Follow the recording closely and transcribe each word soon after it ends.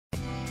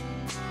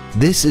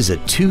This is a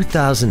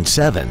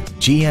 2007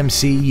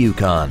 GMC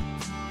Yukon.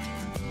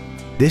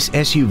 This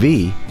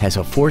SUV has a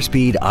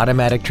 4-speed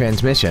automatic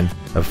transmission,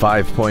 a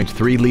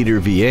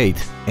 5.3-liter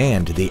V8,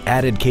 and the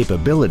added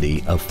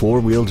capability of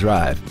 4-wheel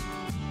drive.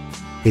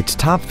 Its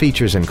top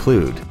features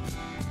include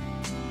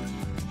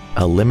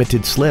a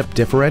limited slip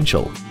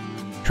differential,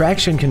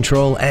 traction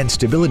control and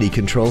stability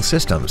control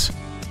systems,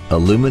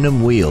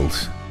 aluminum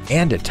wheels,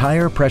 and a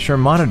tire pressure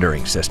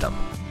monitoring system.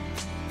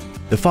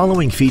 The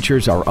following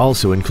features are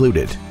also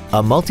included: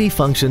 a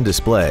multi-function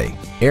display,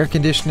 air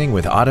conditioning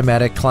with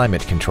automatic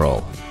climate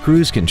control,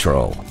 cruise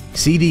control,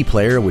 CD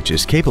player which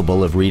is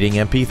capable of reading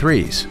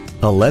MP3s,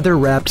 a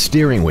leather-wrapped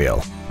steering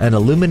wheel, an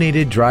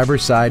illuminated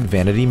driver's side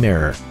vanity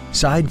mirror,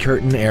 side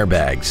curtain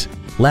airbags,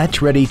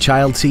 latch-ready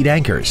child seat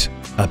anchors,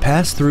 a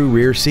pass-through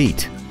rear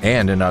seat,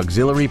 and an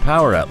auxiliary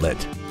power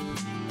outlet.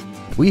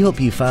 We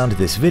hope you found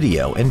this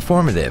video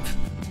informative.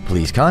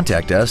 Please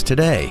contact us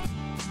today.